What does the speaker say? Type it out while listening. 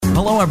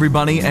Hello,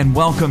 everybody, and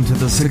welcome to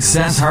the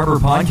Success Harbor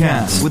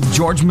Podcast with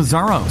George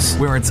Mazzaros,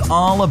 where it's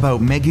all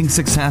about making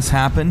success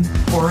happen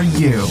for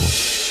you.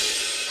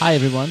 Hi,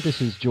 everyone.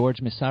 This is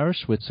George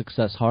Mazzaros with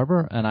Success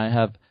Harbor, and I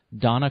have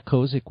Donna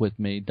Kozik with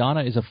me.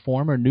 Donna is a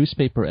former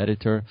newspaper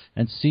editor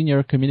and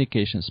senior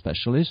communications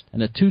specialist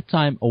and a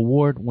two-time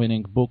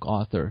award-winning book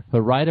author. Her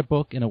Write a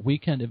Book in a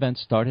Weekend event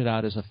started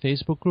out as a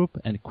Facebook group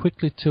and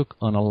quickly took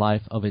on a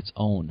life of its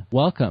own.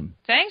 Welcome.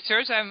 Thanks,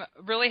 George. I'm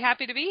really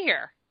happy to be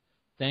here.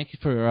 Thank you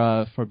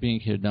for being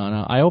here,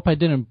 Donna. I hope I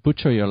didn't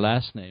butcher your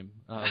last name.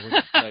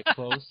 Was I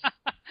close?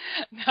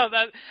 No,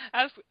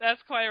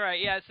 that's quite right.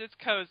 Yes, it's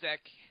Kozik.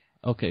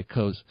 Okay,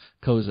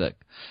 Kozik.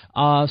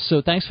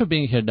 So thanks for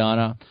being here,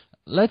 Donna.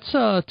 Let's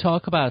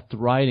talk about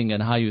writing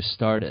and how you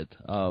started.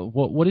 How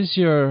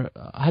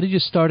did you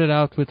start it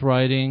out with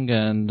writing,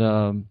 and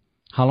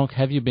how long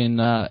have you been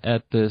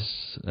at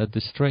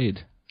this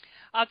trade?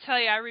 I'll tell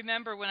you, I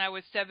remember when I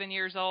was 7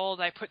 years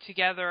old, I put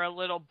together a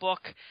little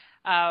book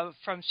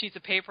from sheets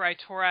of paper I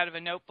tore out of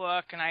a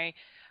notebook, and I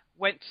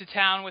went to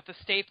town with a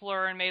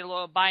stapler and made a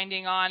little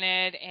binding on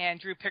it and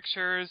drew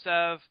pictures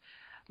of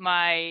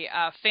my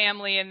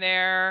family in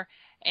there,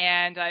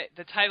 and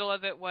the title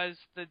of it was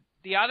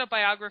the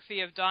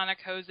Autobiography of Donna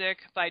Kozik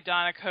by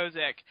Donna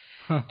Kozik.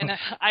 And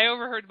I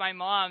overheard my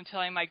mom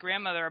telling my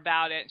grandmother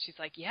about it, and she's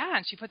like, yeah,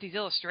 and she put these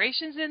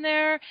illustrations in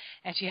there,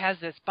 and she has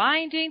this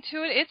binding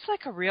to it. It's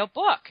like a real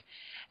book.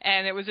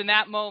 And it was in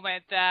that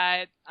moment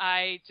that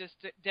I just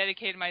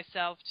dedicated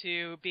myself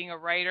to being a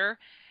writer,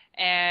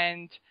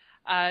 and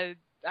I've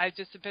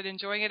just been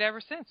enjoying it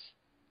ever since.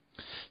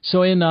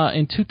 So in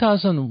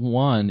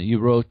 2001, you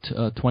wrote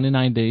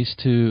 29 Days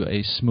to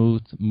a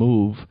Smooth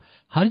Move.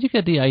 How did you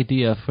get the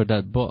idea for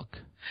that book?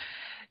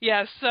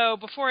 Yeah, so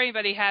before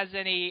anybody has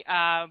any,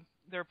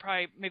 they're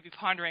probably maybe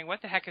pondering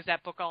what the heck is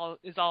that book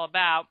all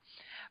about.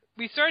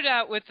 We started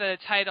out with the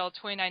title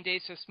 29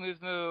 Days to a Smooth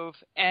Move,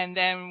 and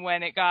then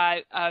when it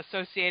got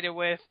associated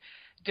with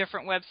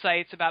different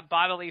websites about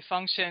bodily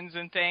functions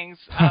and things,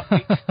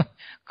 we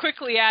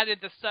quickly added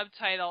the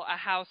subtitle, A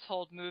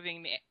Household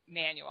Moving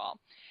Manual.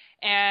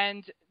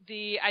 And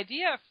the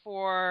idea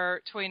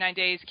for 29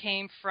 Days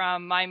came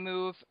from my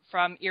move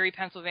from Erie,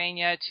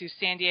 Pennsylvania to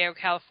San Diego,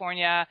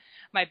 California.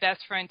 My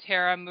best friend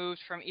Tara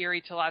moved from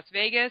Erie to Las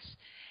Vegas,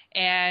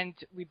 and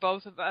we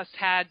both of us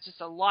had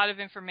just a lot of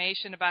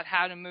information about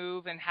how to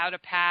move and how to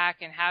pack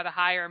and how to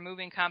hire a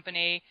moving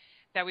company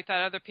that we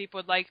thought other people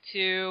would like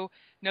to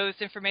know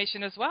this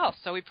information as well.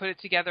 So we put it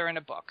together in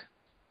a book.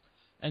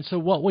 And so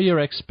what were your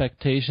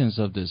expectations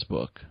of this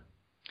book?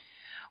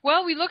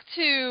 Well, we looked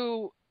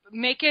to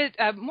make it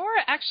more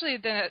actually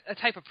than a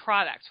type of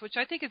product, which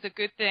I think is a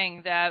good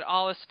thing that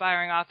all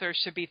aspiring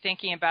authors should be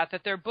thinking about,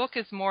 that their book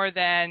is more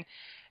than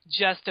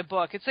just a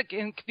book. It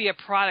can be a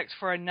product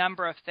for a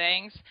number of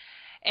things.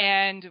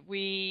 And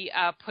we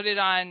put it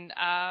on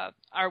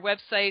our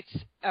websites.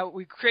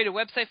 We created a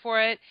website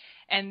for it.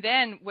 And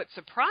then what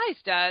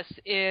surprised us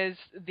is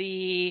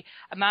the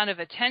amount of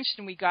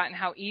attention we got and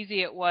how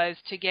easy it was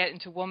to get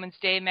into Woman's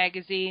Day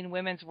magazine,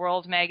 Women's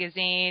World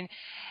magazine,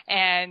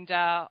 and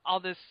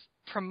all this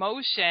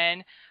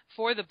promotion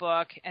for the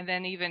book. And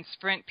then even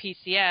Sprint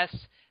PCS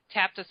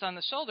tapped us on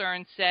the shoulder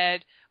and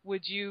said,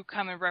 would you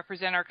come and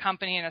represent our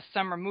company in a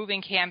summer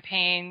moving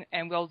campaign,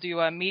 and we'll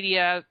do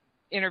media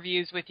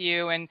interviews with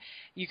you, and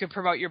you can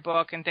promote your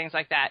book and things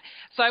like that.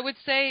 So I would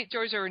say,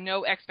 George, there were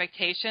no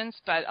expectations,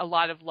 but a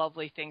lot of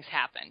lovely things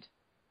happened.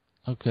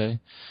 Okay.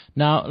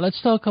 Now,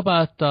 let's talk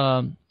about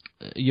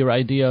your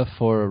idea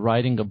for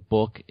writing a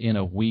book in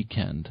a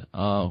weekend.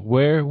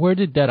 Where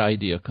did that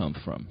idea come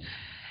from?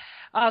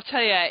 I'll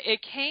tell you,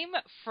 it came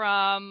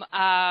from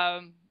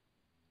kind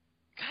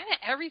of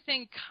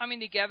everything coming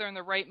together in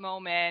the right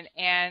moment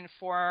and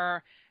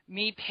for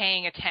me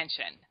paying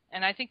attention.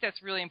 And I think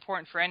that's really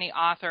important for any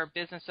author or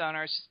business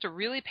owner, is just to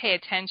really pay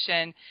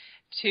attention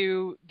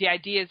to the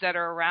ideas that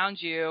are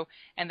around you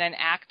and then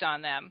act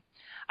on them.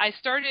 I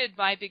started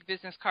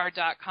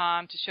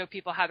MyBigBusinessCard.com to show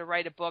people how to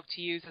write a book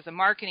to use as a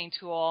marketing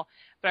tool,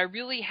 but I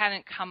really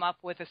hadn't come up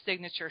with a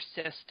signature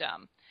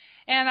system.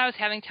 And I was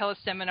having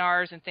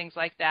teleseminars and things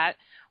like that.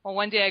 Well,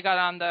 one day I got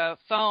on the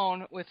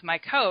phone with my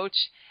coach,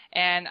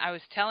 and I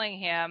was telling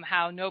him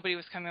how nobody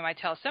was coming to my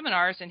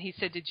teleseminars, and he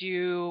said, did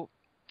you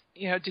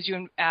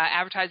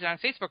advertise it on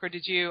Facebook, or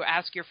did you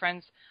ask your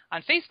friends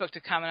on Facebook to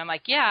come? And I'm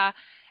like, yeah.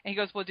 And he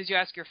goes, well, did you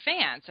ask your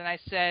fans? And I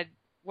said,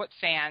 what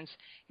fans?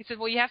 He said,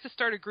 well, you have to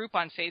start a group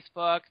on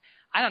Facebook.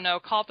 I don't know,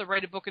 call it the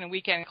Write a Book in a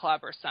Weekend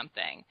Club or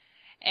something.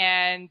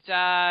 And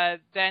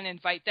then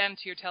invite them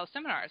to your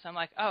teleseminars. I'm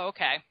like, oh,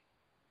 okay.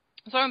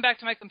 So I went back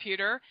to my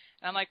computer,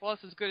 and I'm like, well,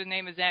 it's as good a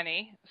name as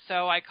any.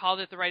 So I called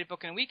it the Write a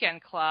Book in a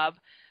Weekend Club.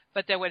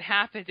 But then what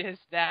happened is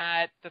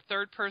that the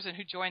third person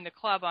who joined the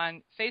club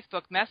on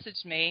Facebook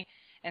messaged me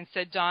and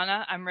said,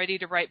 Donna, I'm ready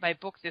to write my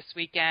book this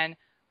weekend.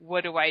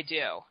 What do I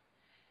do?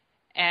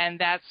 And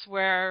that's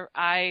where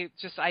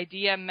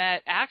idea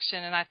met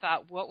action, and I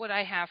thought, what would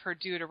I have her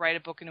do to write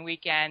a book in a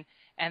weekend?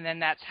 And then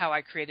that's how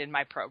I created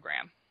my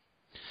program.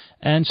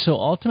 And so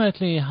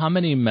ultimately, how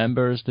many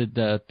members did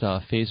that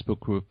Facebook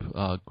group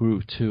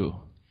grew to?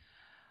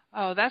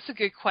 Oh, that's a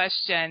good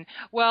question.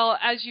 Well,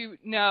 as you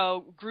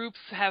know, groups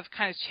have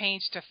kind of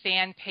changed to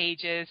fan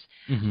pages,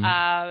 Mm-hmm.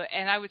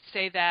 And I would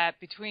say that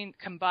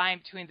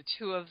combined between the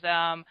two of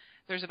them,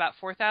 there's about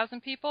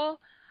 4,000 people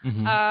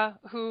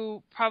Mm-hmm.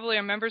 who probably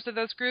are members of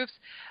those groups.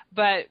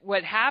 But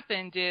what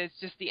happened is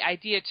just the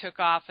idea took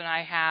off, and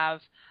I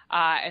have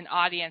an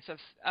audience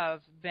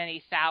of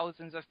many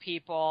thousands of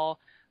people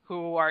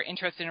who are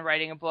interested in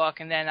writing a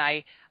book, and then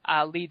I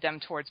lead them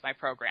towards my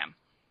program.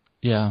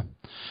 Yeah.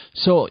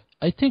 So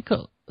I think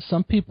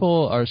some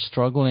people are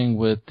struggling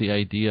with the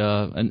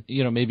idea, and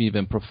maybe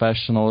even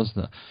professionals,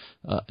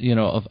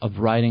 of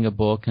writing a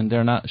book, and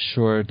they're not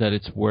sure that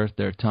it's worth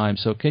their time.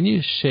 So can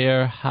you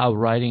share how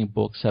writing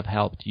books have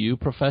helped you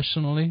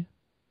professionally?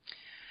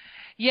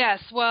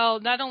 Yes, well,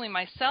 not only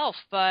myself,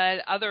 but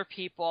other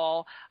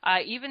people.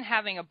 Even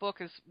having a book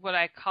is what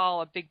I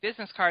call a big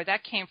business card.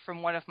 That came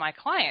from one of my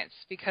clients,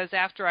 because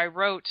after I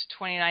wrote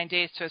 29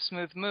 Days to a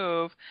Smooth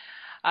Move,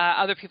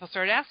 other people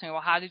started asking me,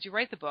 well, how did you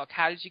write the book?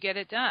 How did you get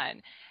it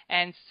done?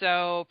 And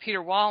so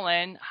Peter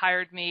Wallen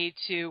hired me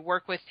to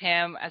work with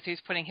him as he's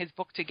putting his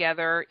book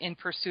together, In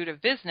Pursuit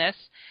of Business.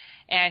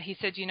 And he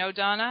said,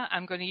 Donna,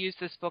 I'm going to use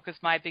this book as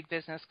my big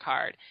business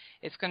card.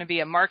 It's going to be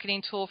a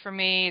marketing tool for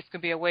me. It's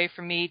going to be a way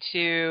for me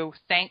to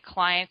thank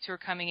clients who are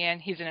coming in.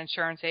 He's an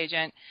insurance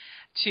agent.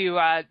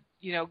 To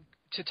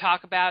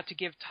talk about, to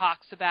give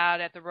talks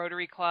about at the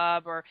Rotary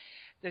Club or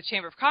the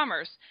Chamber of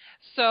Commerce.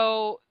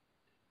 So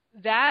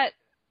that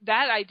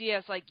idea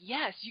is like,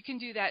 yes, you can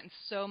do that and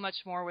so much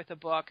more with a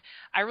book.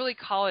 I really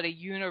call it a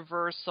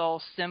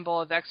universal symbol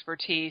of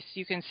expertise.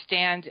 You can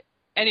stand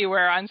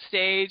anywhere on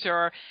stage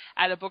or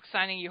at a book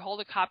signing, you hold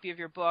a copy of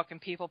your book and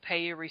people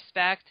pay you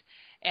respect,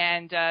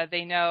 and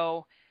they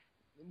know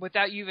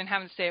without you even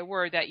having to say a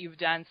word that you've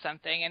done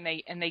something, and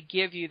they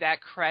give you that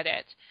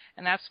credit.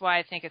 And that's why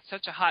I think it's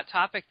such a hot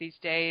topic these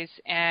days,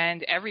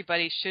 and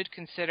everybody should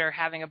consider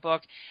having a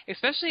book,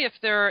 especially if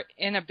they're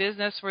in a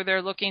business where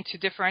they're looking to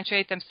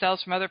differentiate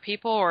themselves from other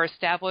people or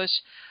establish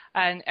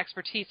an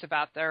expertise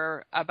about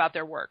their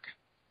work.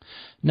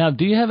 Now,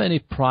 do you have any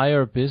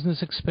prior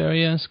business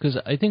experience? Because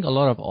I think a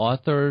lot of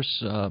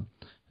authors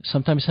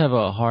sometimes have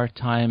a hard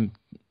time,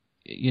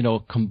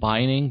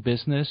 combining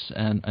business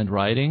and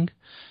writing.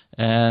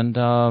 And,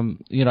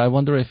 I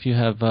wonder if you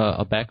have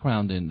a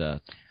background in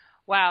that.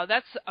 Wow,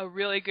 that's a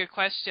really good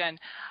question.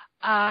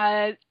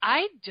 I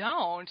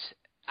don't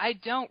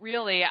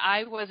really.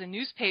 I was a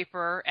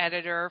newspaper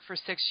editor for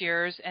 6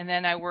 years, and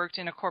then I worked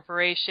in a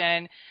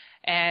corporation,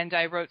 and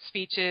I wrote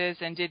speeches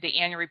and did the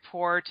annual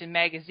report and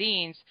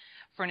magazines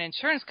for an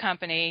insurance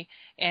company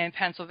in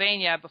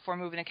Pennsylvania before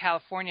moving to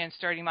California and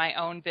starting my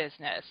own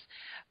business.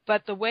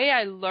 But the way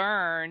I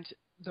learned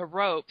the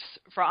ropes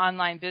for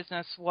online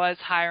business was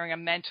hiring a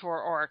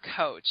mentor or a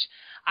coach.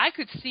 I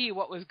could see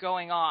what was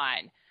going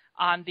on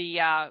the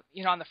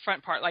on the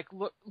front part, like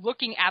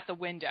looking at the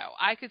window.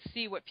 I could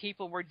see what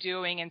people were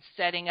doing and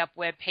setting up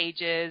web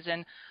pages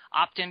and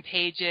opt-in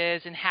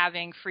pages and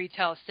having free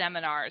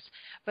teleseminars.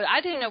 But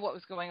I didn't know what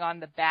was going on in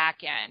the back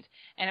end.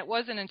 And it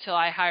wasn't until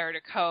I hired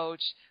a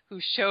coach who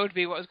showed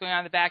me what was going on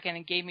in the back end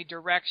and gave me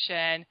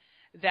direction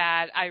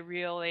that I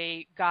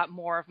really got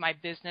more of my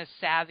business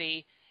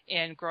savvy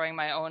in growing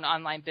my own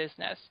online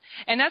business.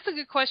 And that's a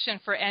good question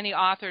for any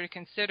author to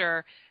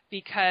consider,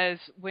 because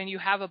when you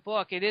have a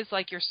book, it is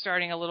like you're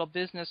starting a little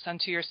business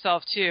unto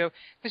yourself too,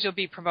 because you'll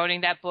be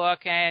promoting that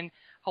book and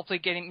hopefully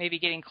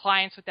getting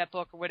clients with that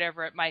book or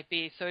whatever it might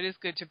be. So it is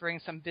good to bring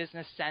some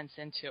business sense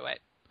into it.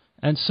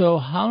 And so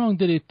how long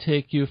did it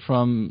take you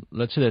from,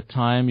 let's say, the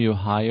time you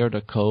hired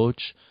a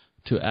coach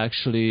to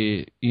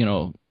actually,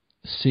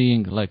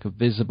 seeing like a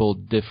visible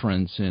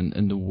difference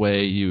in the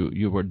way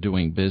you were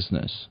doing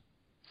business?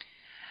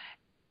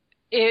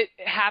 It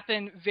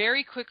happened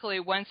very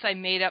quickly once I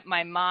made up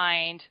my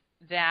mind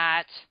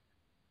that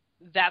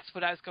that's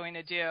what I was going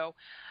to do.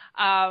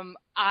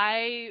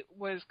 I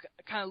was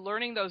kind of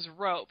learning those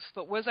ropes,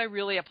 but was I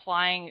really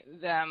applying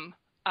them?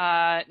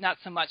 Not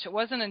so much. It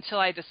wasn't until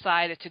I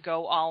decided to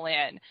go all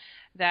in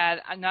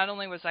that not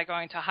only was I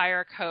going to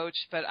hire a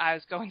coach, but I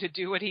was going to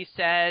do what he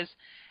says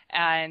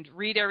and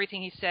read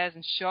everything he says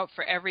and show up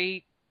for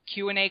every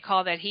Q&A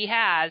call that he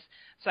has,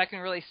 so I can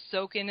really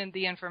soak in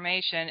the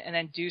information and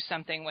then do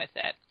something with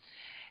it.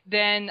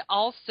 Then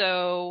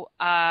also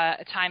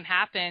a time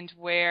happened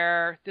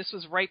where this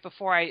was right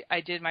before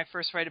I did my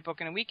first Write a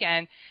Book in a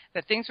Weekend,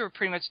 that things were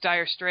pretty much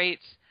dire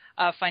straits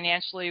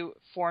financially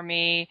for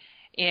me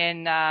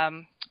in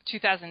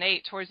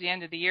 2008, towards the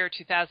end of the year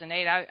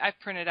 2008. I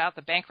printed out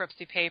the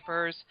bankruptcy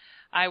papers.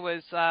 I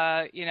was,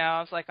 I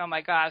was like, oh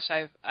my gosh,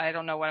 I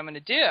don't know what I'm going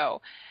to do.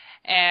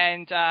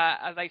 And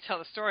I'd like to tell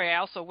the story. I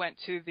also went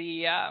to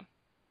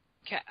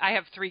I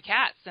have 3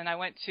 cats, and I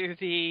went to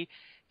the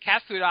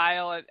cat food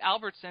aisle at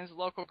Albertsons,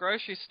 local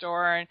grocery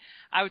store, and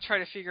I would try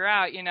to figure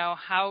out,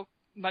 how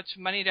much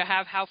money to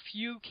have, how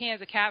few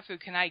cans of cat food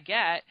can I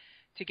get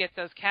to get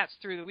those cats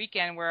through the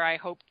weekend, where I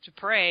hope to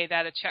pray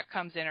that a check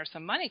comes in or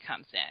some money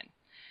comes in.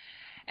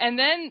 And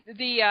then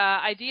the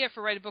idea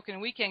for Write a Book in a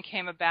Weekend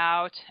came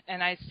about,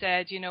 and I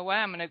said, you know what,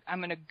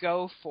 I'm gonna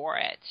go for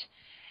it.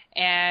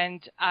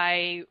 And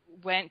I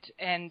went,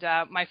 and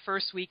my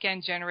first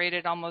weekend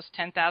generated almost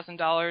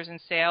 $10,000 in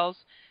sales.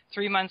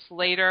 3 months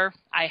later,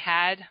 I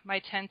had my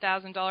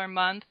 $10,000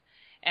 month,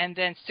 and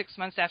then 6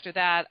 months after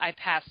that, I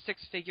passed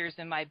six figures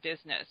in my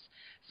business.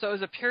 So it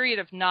was a period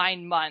of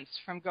 9 months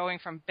from going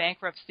from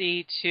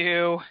bankruptcy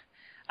to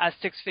a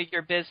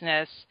six-figure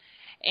business.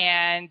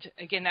 And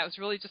again, that was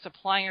really just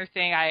applying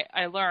everything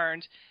I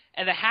learned.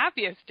 And the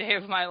happiest day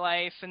of my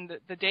life, and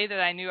the day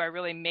that I knew I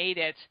really made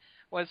it,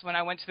 was when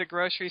I went to the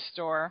grocery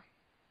store.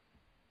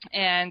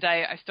 And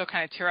I still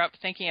kind of tear up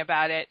thinking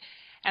about it.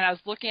 And I was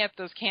looking at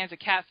those cans of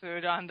cat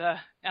food on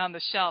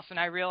the shelf, and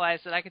I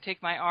realized that I could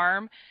take my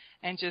arm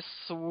and just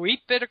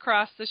sweep it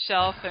across the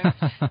shelf and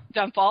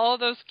dump all of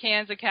those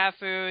cans of cat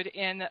food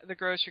in the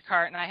grocery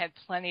cart, and I had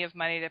plenty of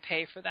money to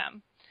pay for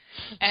them.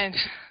 And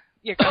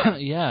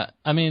yeah,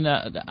 I mean,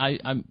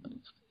 I'm.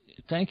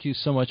 Thank you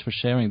so much for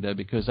sharing that,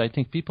 because I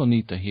think people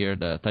need to hear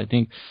that. I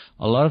think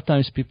a lot of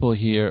times people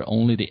hear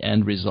only the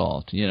end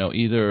result,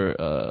 either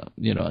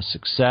a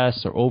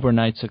success or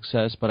overnight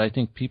success. But I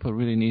think people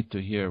really need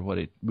to hear what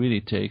it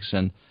really takes,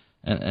 and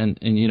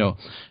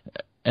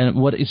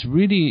what is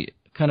really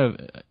kind of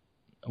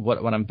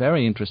what I'm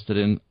very interested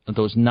in,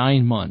 those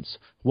 9 months.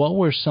 What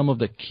were some of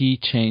the key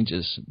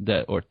changes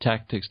or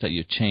tactics that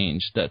you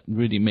changed that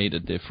really made a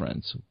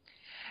difference?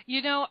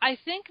 I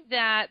think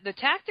that the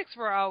tactics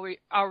were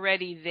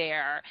already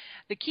there.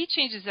 The key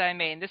changes that I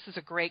made, and this is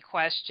a great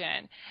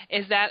question,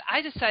 is that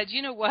I decided,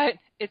 you know what,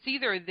 it's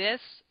either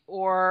this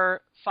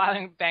or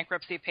filing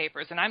bankruptcy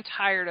papers, and I'm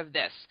tired of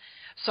this.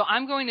 So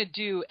I'm going to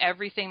do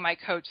everything my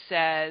coach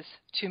says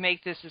to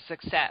make this a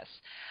success.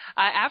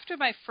 After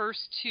my first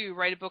two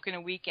Write a Book in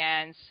a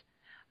Weekends,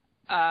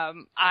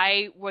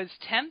 I was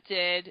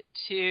tempted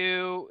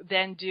to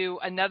then do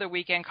another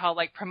weekend called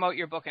Promote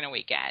Your Book in a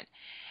Weekend.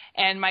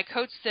 And my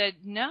coach said,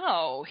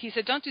 no. He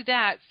said, don't do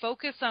that.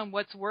 Focus on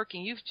what's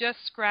working. You've just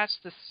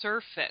scratched the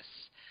surface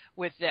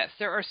with this.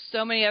 There are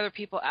so many other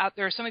people out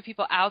there. So many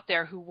people out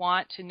there who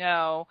want to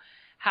know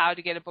how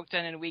to get a book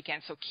done in a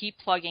weekend. So keep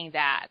plugging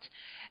that.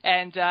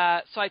 And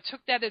so I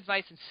took that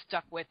advice and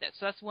stuck with it.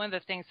 So that's one of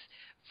the things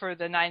for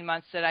the 9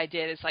 months that I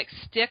did, is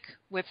stick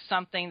with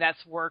something that's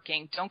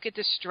working. Don't get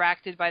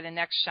distracted by the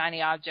next shiny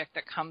object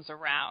that comes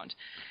around.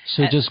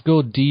 So just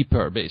go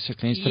deeper,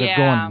 basically. Instead of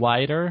going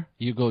wider,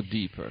 you go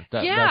deeper.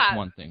 That's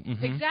one thing.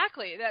 Mm-hmm.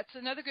 Exactly. That's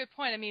another good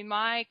point. I mean,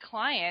 my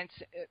clients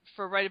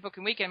for Write a Book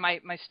in a Weekend,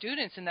 my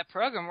students in that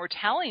program were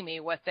telling me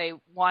what they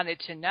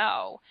wanted to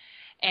know.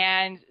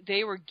 And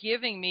they were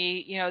giving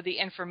me, the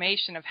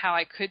information of how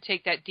I could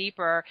take that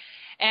deeper.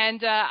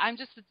 And I'm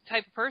just the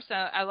type of person,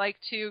 I like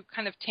to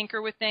kind of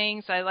tinker with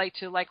things. I like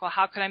to well,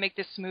 how could I make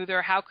this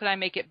smoother? How could I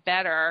make it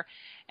better?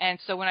 And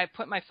so when I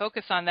put my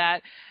focus on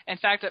that, in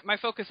fact, my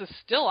focus is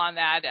still on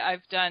that.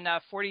 I've done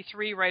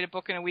 43 Write a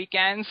Book in a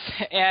Weekends,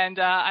 and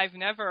I've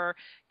never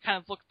kind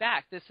of looked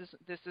back. This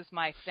is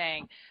my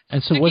thing.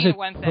 And so was it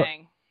one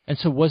thing? And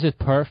so was it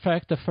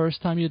perfect the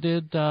first time you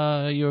did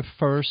your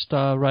first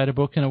Write a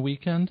Book in a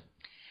Weekend?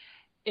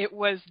 It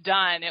was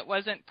done. It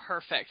wasn't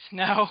perfect,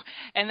 no.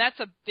 And that's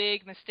a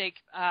big mistake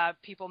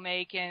people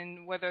make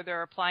in whether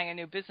they're applying a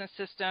new business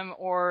system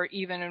or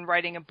even in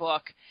writing a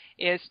book,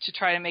 is to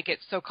try to make it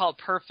so-called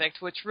perfect,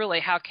 which really,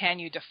 how can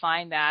you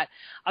define that?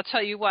 I'll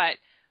tell you what.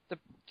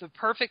 The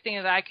perfect thing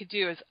that I could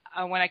do is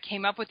when I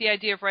came up with the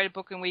idea of Write a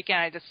Book in a Weekend,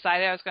 I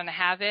decided I was going to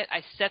have it.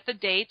 I set the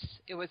dates.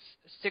 It was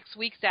 6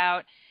 weeks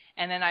out.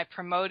 And then I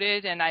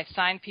promoted and I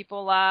signed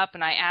people up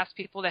and I asked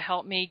people to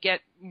help me get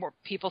more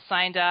people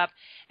signed up.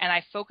 And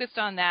I focused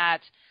on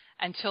that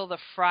until the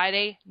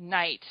Friday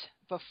night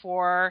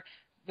before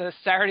the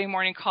Saturday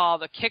morning call,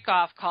 the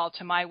kickoff call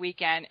to my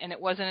weekend. And it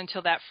wasn't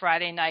until that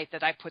Friday night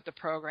that I put the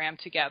program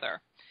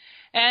together.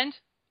 And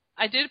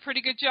I did a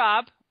pretty good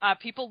job.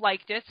 People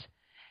liked it.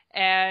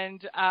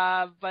 And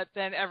but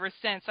then ever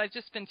since, I've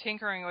just been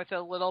tinkering with it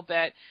a little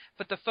bit.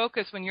 But the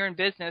focus when you're in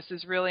business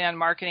is really on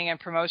marketing and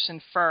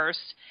promotion first,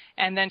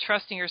 and then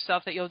trusting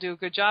yourself that you'll do a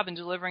good job in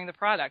delivering the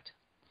product.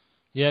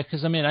 Yeah,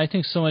 because, I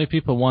think so many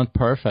people want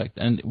perfect.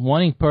 And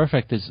wanting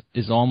perfect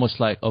is almost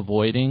like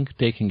avoiding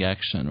taking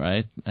action,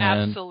 right?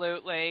 And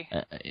absolutely.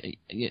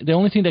 The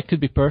only thing that could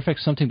be perfect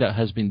is something that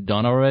has been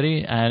done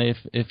already. And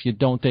if you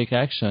don't take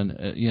action,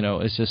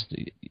 it's just,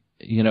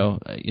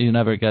 you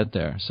never get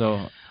there.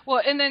 So... Well,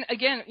 and then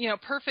again,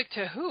 perfect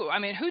to who? I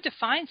mean, who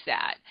defines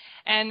that?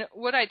 And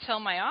what I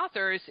tell my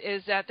authors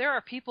is that there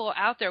are people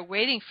out there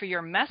waiting for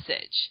your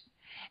message,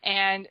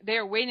 and they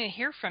are waiting to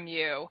hear from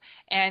you.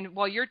 And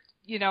while you're,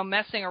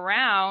 messing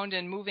around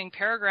and moving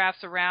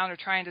paragraphs around or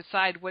trying to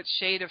decide what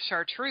shade of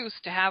chartreuse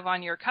to have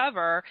on your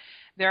cover,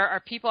 there are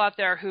people out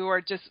there who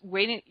are just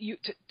waiting you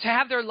to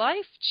have their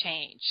life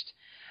changed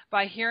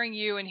by hearing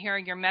you and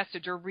hearing your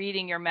message or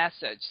reading your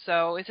message.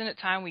 So isn't it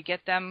time we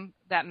get them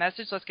that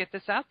message? Let's get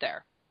this out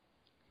there.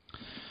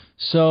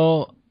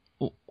 So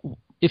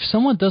if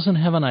someone doesn't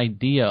have an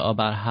idea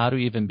about how to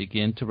even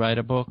begin to write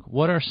a book,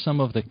 what are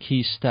some of the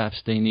key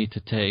steps they need to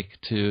take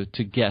to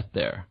get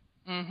there?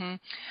 Mm-hmm.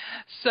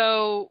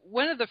 So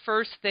one of the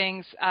first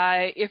things,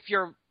 if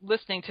you're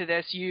listening to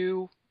this,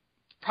 you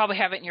probably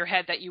have it in your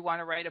head that you want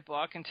to write a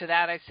book. And to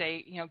that I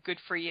say, good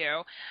for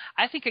you.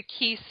 I think a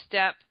key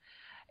step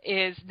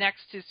is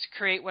to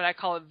create what I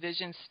call a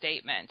vision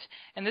statement.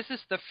 And this is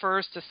the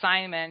first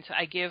assignment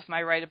I give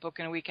my Write a Book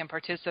in a Weekend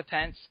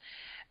participants.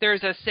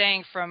 There's a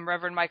saying from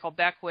Reverend Michael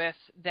Beckwith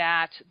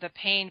that the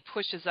pain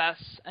pushes us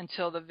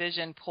until the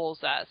vision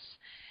pulls us.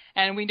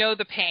 And we know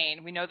the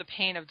pain. We know the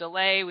pain of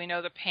delay. We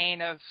know the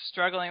pain of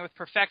struggling with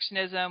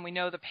perfectionism. We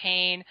know the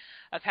pain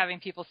of having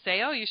people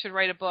say, oh, you should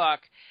write a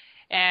book.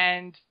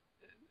 And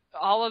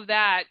all of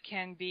that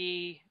can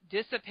be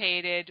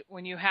dissipated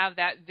when you have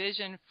that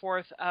vision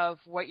forth of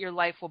what your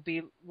life will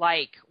be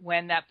like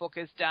when that book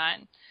is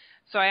done.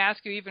 So I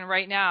ask you, even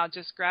right now,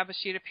 just grab a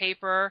sheet of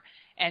paper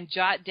and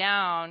jot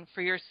down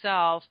for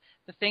yourself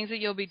the things that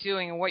you'll be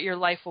doing and what your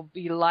life will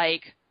be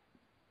like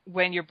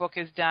when your book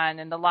is done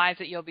and the lives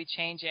that you'll be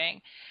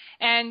changing.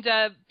 And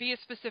be as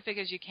specific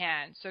as you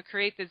can. So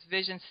create this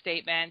vision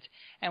statement,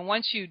 and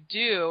once you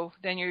do,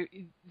 then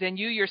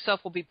you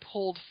yourself will be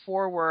pulled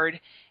forward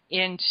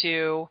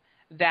into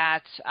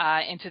that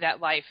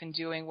life and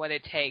doing what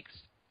it takes.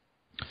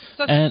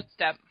 So that's a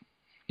step.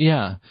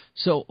 Yeah.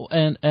 So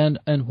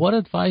and what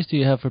advice do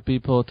you have for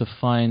people to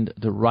find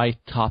the right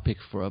topic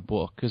for a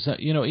book? Because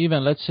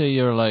even let's say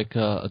you're like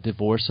a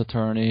divorce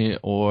attorney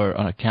or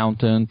an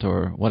accountant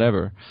or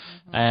whatever,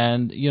 mm-hmm.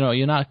 and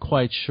you're not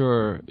quite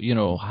sure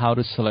how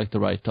to select the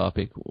right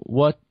topic.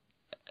 What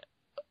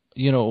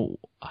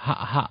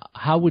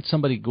how would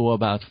somebody go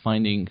about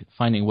finding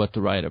what to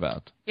write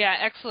about? Yeah,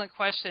 excellent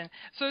question.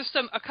 So there's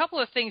a couple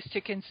of things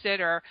to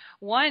consider.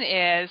 One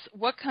is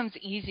what comes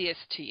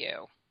easiest to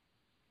you.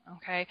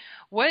 Okay,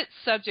 what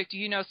subject do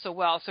you know so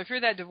well? So if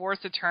you're that divorce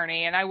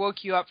attorney and I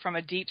woke you up from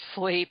a deep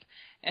sleep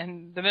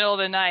in the middle of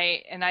the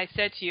night and I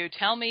said to you,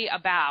 tell me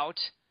about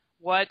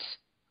what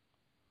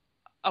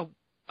a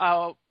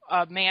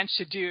man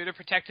should do to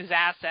protect his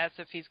assets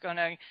if he's going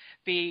to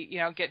be,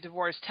 get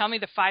divorced. Tell me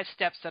the 5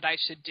 steps that I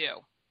should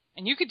do.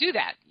 And you could do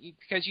that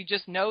because you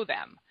just know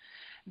them.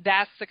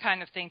 That's the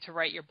kind of thing to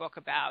write your book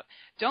about.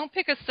 Don't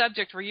pick a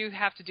subject where you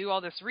have to do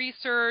all this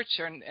research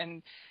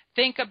and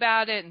think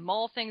about it and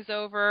mull things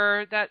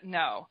over.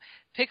 No.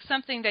 Pick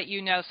something that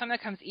you know, something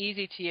that comes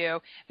easy to you,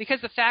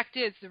 because the fact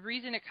is the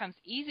reason it comes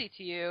easy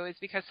to you is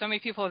because so many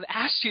people have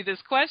asked you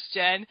this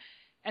question,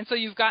 and so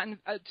you've gotten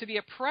to be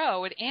a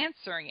pro at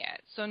answering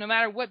it. So no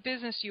matter what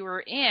business you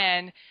are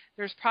in,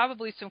 there's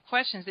probably some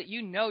questions that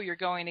you're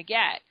going to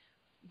get.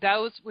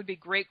 Those would be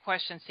great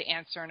questions to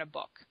answer in a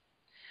book.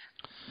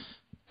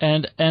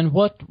 And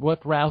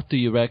what route do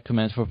you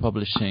recommend for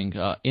publishing?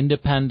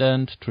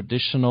 Independent,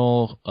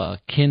 traditional,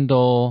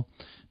 Kindle?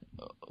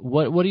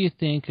 What do you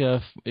think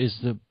is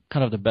the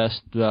kind of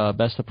the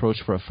best approach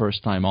for a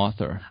first-time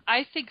author?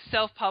 I think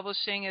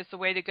self-publishing is the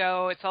way to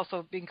go. It's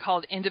also being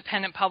called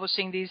independent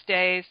publishing these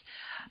days.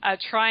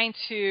 Trying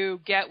to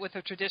get with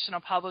a traditional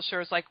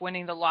publisher is like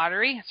winning the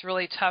lottery. It's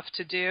really tough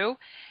to do.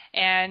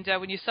 And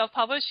when you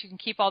self-publish, you can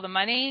keep all the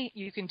money.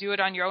 You can do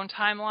it on your own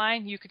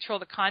timeline. You control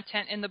the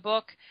content in the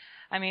book.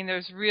 I mean,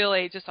 there's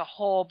really just a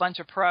whole bunch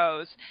of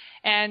pros.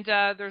 And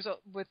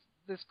with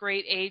this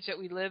great age that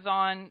we live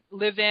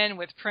in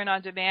with print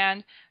on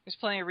demand, there's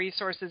plenty of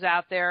resources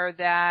out there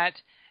that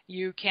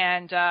you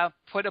can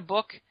put a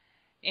book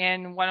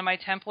in one of my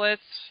templates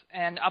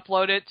and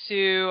upload it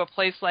to a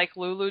place like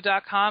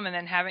lulu.com and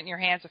then have it in your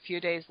hands a few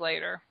days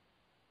later.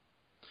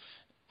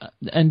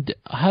 And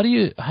how do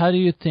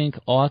you think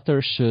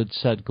authors should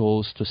set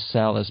goals to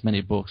sell as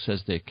many books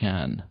as they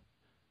can?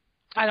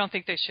 I don't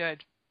think they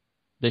should.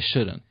 They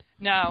shouldn't.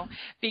 No,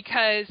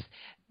 because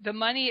the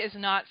money is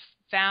not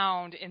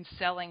found in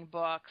selling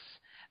books.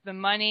 The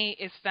money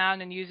is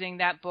found in using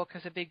that book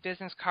as a big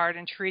business card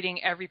and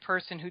treating every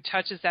person who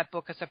touches that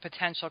book as a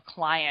potential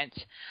client.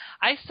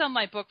 I sell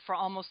my book for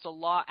almost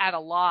at a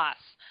loss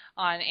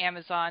on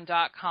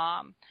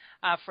Amazon.com.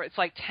 It's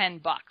like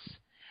 $10.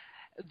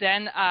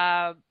 Then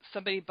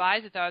somebody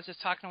buys it, though. I was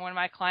just talking to one of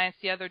my clients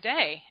the other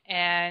day,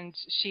 and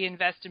she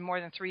invested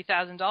more than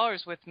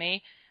 $3,000 with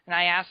me. And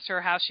I asked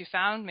her how she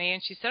found me,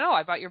 and she said, "Oh,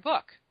 I bought your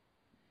book."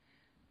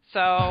 So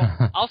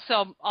I'll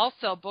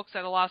sell books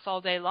at a loss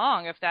all day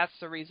long if that's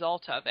the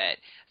result of it.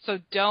 So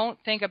don't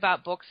think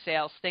about book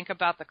sales. Think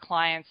about the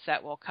clients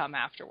that will come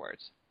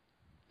afterwards.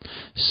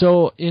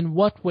 So in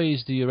what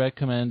ways do you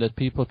recommend that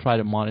people try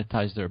to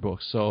monetize their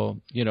books?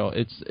 So,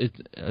 it's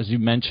as you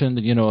mentioned,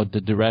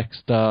 the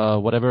direct,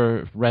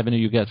 whatever revenue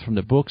you get from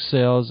the book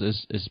sales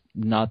is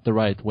not the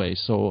right way.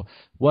 So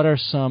what are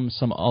some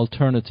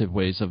alternative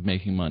ways of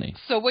making money?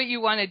 So what you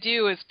want to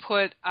do is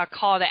put a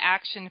call to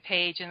action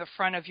page in the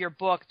front of your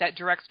book that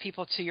directs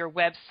people to your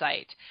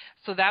website.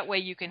 So that way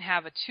you can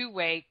have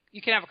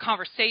you can have a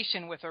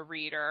conversation with a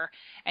reader,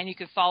 and you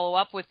can follow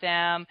up with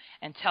them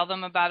and tell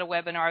them about a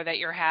webinar that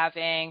you're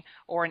having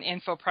or an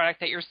info product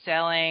that you're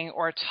selling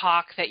or a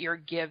talk that you're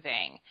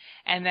giving.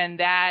 And then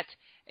that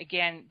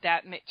again,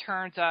 that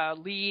turns a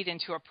lead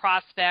into a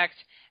prospect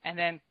and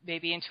then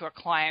maybe into a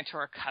client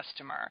or a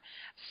customer.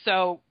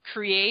 So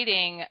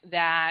creating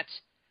that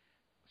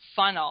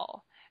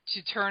funnel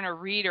to turn a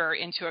reader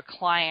into a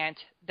client,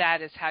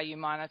 that is how you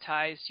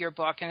monetize your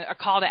book. And a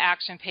call to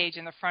action page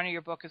in the front of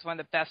your book is one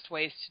of the best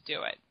ways to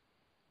do it.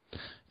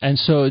 And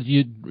so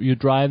you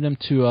drive them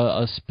to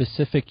a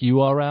specific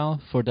URL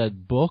for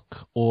that book,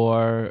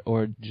 or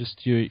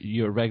just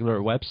your regular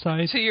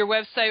website? To your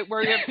website,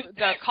 where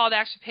the call to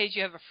action page,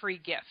 you have a free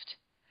gift.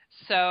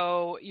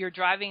 So you're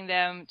driving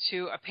them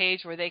to a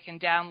page where they can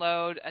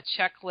download a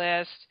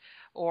checklist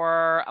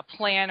or a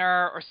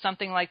planner or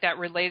something like that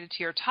related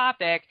to your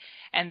topic,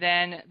 and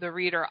then the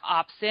reader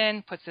opts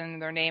in, puts in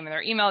their name and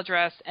their email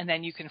address, and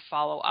then you can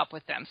follow up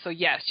with them. So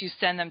yes, you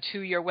send them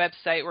to your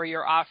website where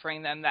you're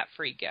offering them that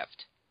free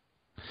gift.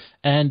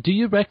 And do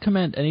you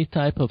recommend any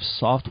type of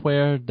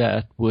software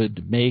that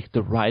would make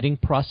the writing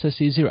process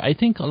easier? I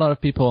think a lot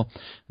of people,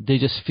 they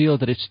just feel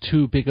that it's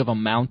too big of a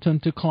mountain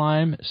to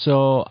climb.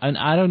 So, and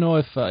I don't know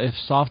if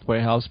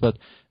software helps, but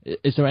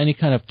is there any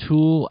kind of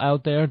tool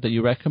out there that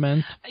you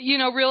recommend?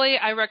 Really,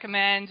 I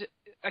recommend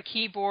a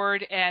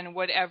keyboard and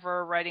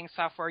whatever writing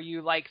software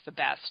you like the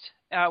best.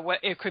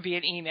 It could be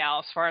an email,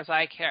 as far as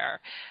I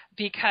care,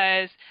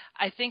 because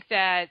I think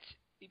that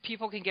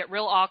people can get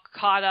real all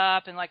caught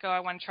up and like, oh,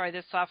 I want to try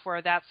this software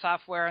or that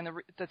software, and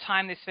the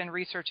time they spend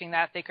researching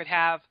that, they could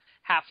have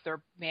half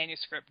their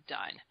manuscript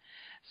done.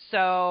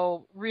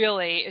 So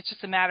really, it's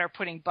just a matter of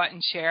putting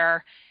button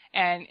share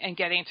and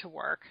getting to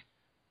work.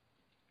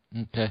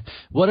 Okay.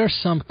 What are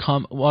some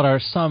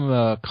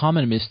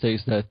common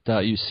mistakes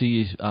that you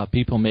see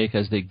people make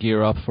as they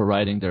gear up for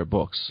writing their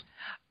books?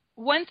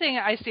 One thing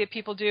I see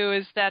people do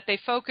is that they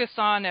focus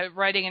on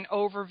writing an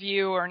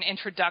overview or an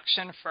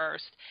introduction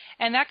first,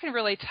 and that can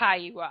really tie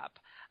you up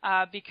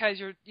because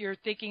you're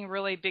thinking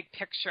really big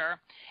picture.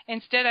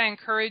 Instead, I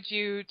encourage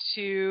you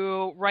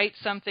to write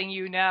something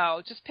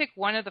Just pick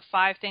one of the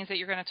 5 things that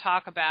you're going to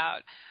talk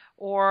about,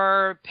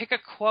 or pick a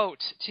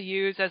quote to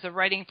use as a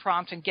writing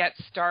prompt and get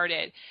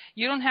started.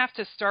 You don't have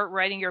to start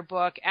writing your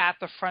book at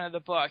the front of the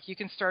book. You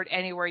can start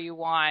anywhere you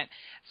want.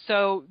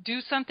 So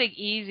do something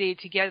easy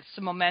to get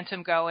some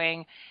momentum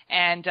going,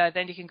 and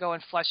then you can go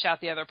and flesh out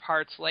the other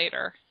parts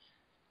later.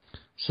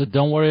 So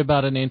don't worry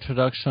about an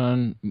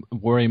introduction,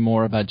 worry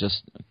more about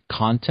just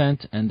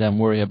content, and then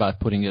worry about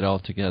putting it all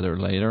together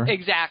later.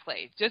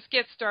 Exactly. Just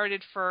get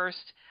started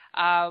first,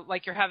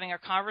 like you're having a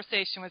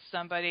conversation with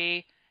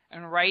somebody,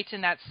 and write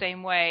in that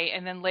same way,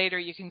 and then later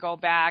you can go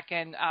back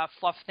and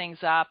fluff things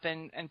up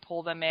and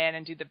pull them in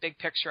and do the big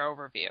picture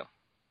overview.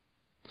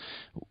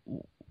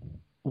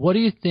 What do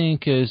you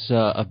think is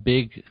a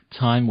big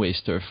time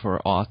waster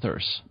for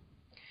authors?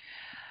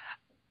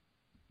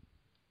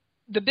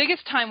 The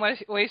biggest time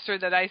waster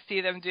that I see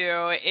them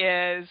do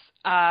is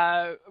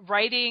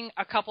writing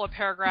a couple of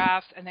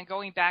paragraphs and then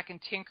going back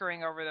and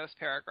tinkering over those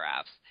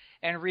paragraphs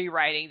and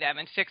rewriting them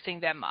and fixing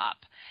them up.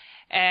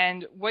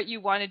 And what you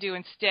want to do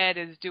instead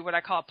is do what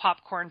I call a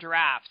popcorn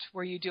draft,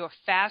 where you do a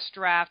fast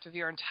draft of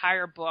your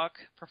entire book,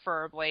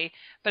 preferably,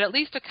 but at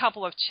least a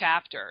couple of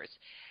chapters.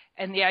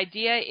 And the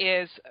idea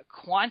is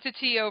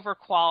quantity over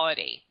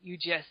quality. You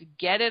just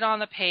get it on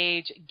the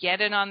page, get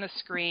it on the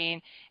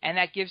screen, and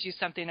that gives you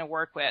something to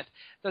work with.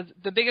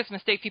 The biggest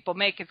mistake people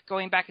make is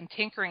going back and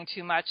tinkering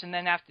too much, and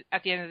then at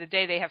the end of the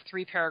day, they have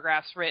 3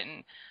 paragraphs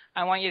written.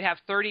 I want you to have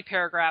 30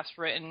 paragraphs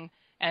written,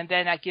 and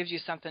then that gives you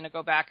something to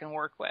go back and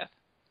work with.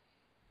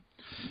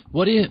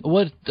 What do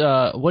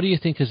you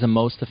think is the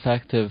most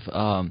effective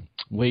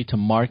way to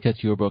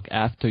market your book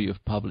after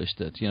you've published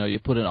it? You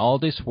put in all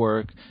this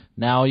work.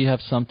 Now you have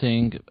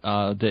something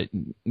that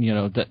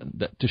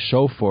to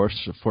show for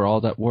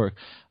all that work.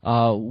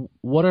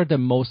 What are the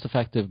most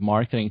effective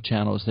marketing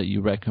channels that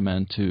you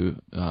recommend to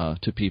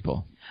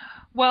people?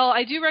 Well,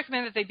 I do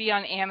recommend that they be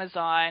on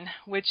Amazon,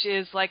 which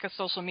is like a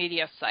social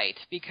media site,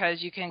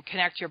 because you can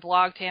connect your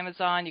blog to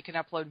Amazon, you can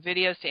upload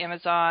videos to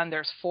Amazon,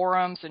 there's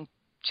forums and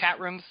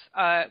chat rooms,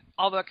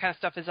 all that kind of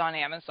stuff is on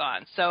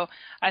Amazon. So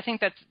I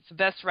think that's the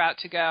best route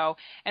to go.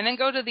 And then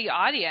go to the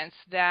audience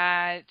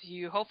that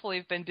you hopefully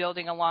have been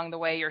building along the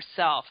way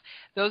yourself.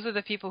 Those are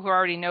the people who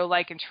already know,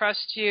 like, and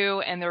trust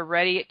you, and they're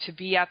ready to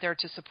be out there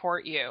to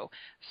support you.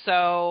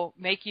 So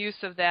make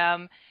use of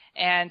them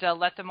and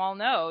let them all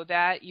know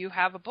that you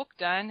have a book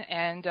done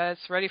and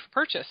it's ready for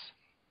purchase.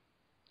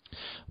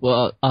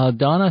 Well,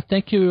 Donna,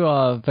 thank you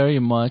very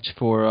much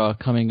for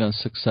coming on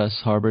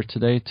Success Harbor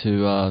today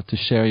to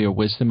share your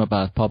wisdom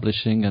about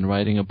publishing and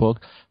writing a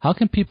book. How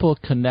can people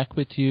connect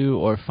with you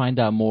or find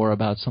out more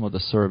about some of the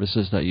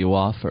services that you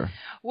offer?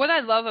 What I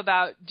love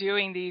about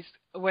doing these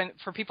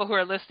for people who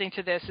are listening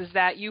to this is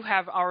that you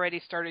have already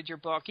started your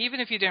book.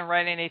 Even if you didn't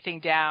write anything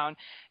down,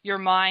 your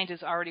mind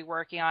is already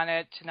working on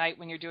it tonight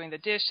when you're doing the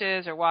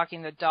dishes or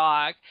walking the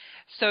dog.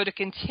 So to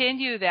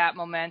continue that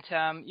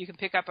momentum, you can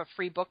pick up a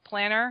free book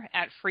planner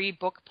at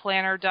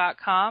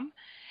freebookplanner.com.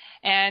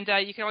 And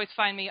you can always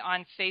find me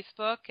on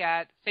Facebook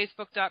at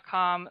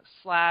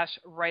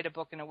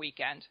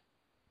facebook.com/writeabookinAweekend.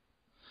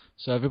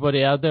 So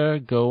everybody out there,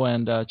 go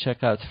and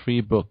check out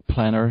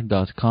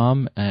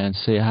freebookplanner.com and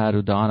say hi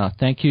to Donna.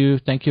 Thank you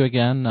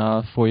again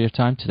for your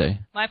time today.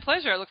 My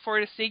pleasure. I look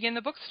forward to seeing you in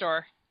the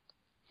bookstore.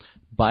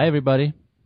 Bye, everybody.